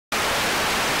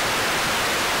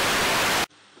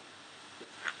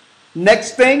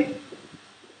Next thing,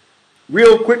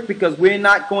 real quick, because we're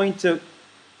not going to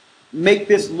make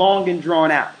this long and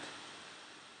drawn out.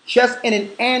 Just in an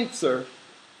answer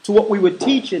to what we were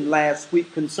teaching last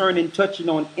week concerning touching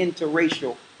on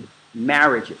interracial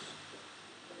marriages.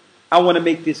 I want to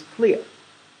make this clear.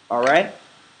 All right?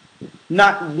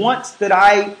 Not once did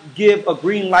I give a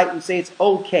green light and say it's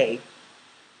okay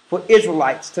for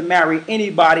Israelites to marry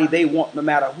anybody they want, no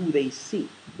matter who they see.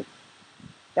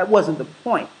 That wasn't the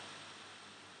point.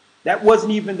 That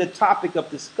wasn't even the topic of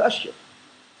discussion.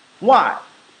 Why?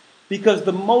 Because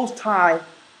the Most High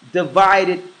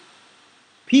divided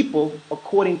people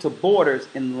according to borders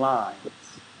and lines.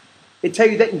 It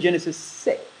tells you that in Genesis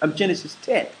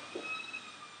 10.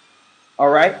 All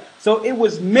right? So it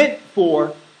was meant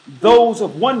for those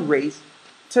of one race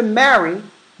to marry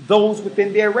those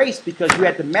within their race, because you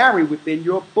had to marry within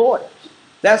your borders.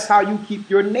 That's how you keep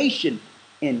your nation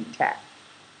intact.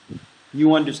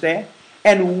 You understand?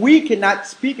 And we cannot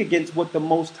speak against what the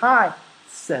Most High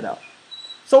set up.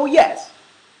 So yes,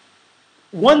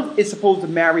 one is supposed to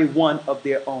marry one of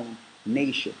their own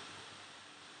nation.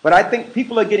 But I think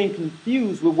people are getting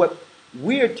confused with what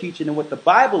we're teaching and what the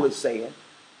Bible is saying.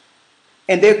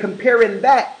 And they're comparing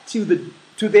that to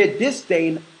their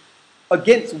disdain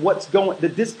against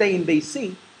the disdain they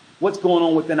see, what's going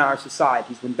on within our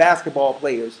societies. When basketball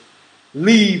players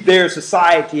leave their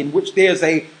society in which there's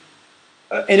an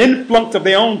influx of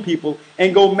their own people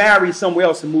and go marry somewhere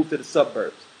else and move to the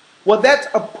suburbs. Well, that's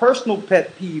a personal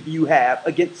pet peeve you have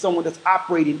against someone that's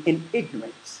operating in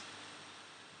ignorance.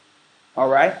 All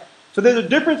right? So there's a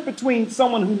difference between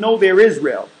someone who knows they're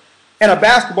Israel and a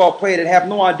basketball player that have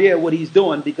no idea what he's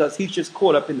doing because he's just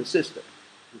caught up in the system.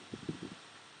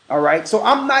 All right? So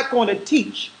I'm not going to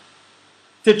teach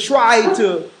to try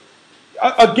to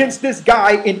against this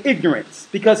guy in ignorance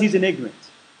because he's in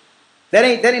ignorance. That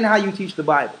ain't how you teach the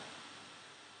Bible.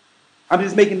 I'm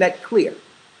just making that clear.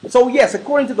 So yes,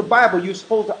 according to the Bible, you're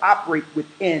supposed to operate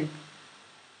within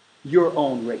your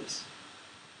own race.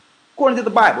 According to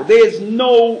the Bible, there's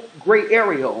no gray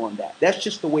area on that. That's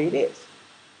just the way it is.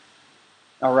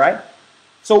 All right?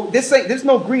 So there's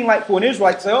no green light for an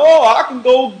Israelite to say, oh, I can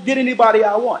go get anybody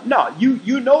I want. No,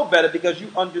 you know better because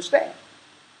you understand.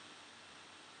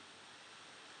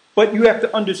 But you have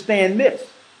to understand this,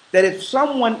 that if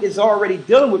someone is already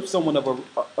dealing with someone of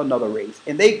another race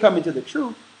and they come into the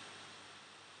truth,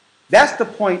 that's the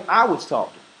point I was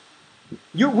talking.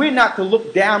 We're not to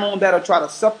look down on that or try to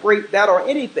separate that or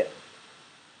anything.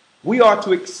 We are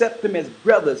to accept them as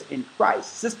brothers in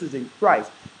Christ, sisters in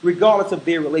Christ, regardless of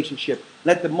their relationship.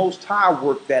 Let the Most High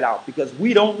work that out because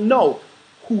we don't know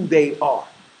who they are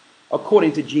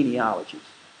according to genealogies.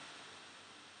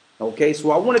 Okay,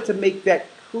 so I wanted to make that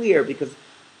clear because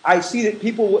I see that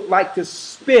people would like to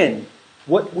spin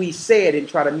what we said and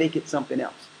try to make it something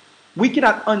else. We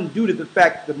cannot undo the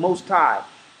fact that the Most High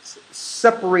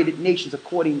separated nations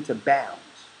according to bounds.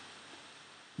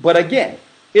 But again,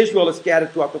 Israel is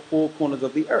scattered throughout the four corners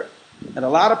of the earth. And a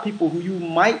lot of people who you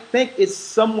might think is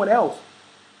someone else,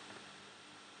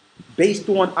 based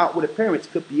on outward appearance,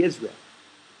 could be Israel.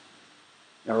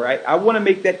 All right? I want to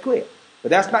make that clear. But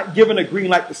that's not giving a green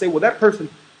light to say, well, that person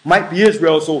might be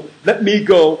Israel, so let me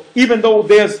go, even though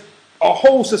there's a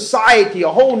whole society, a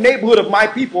whole neighborhood of my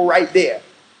people right there.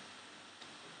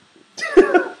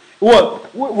 well,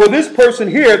 this person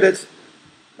here that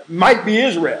might be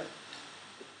Israel.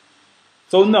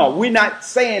 So no, we're not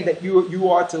saying that you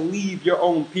are to leave your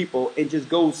own people and just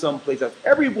go someplace else.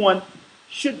 Everyone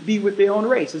should be with their own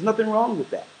race. There's nothing wrong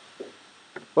with that.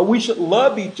 But we should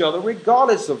love each other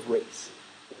regardless of race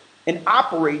and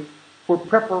operate for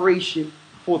preparation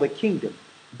for the kingdom,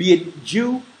 be it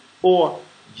Jew or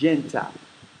Gentile.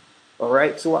 All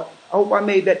right? So I hope I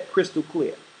made that crystal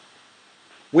clear.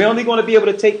 We're only going to be able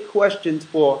to take questions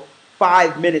for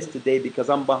 5 minutes today because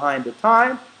I'm behind the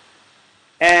time.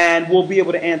 And we'll be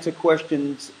able to answer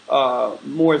questions,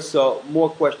 more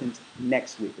questions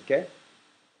next week, okay?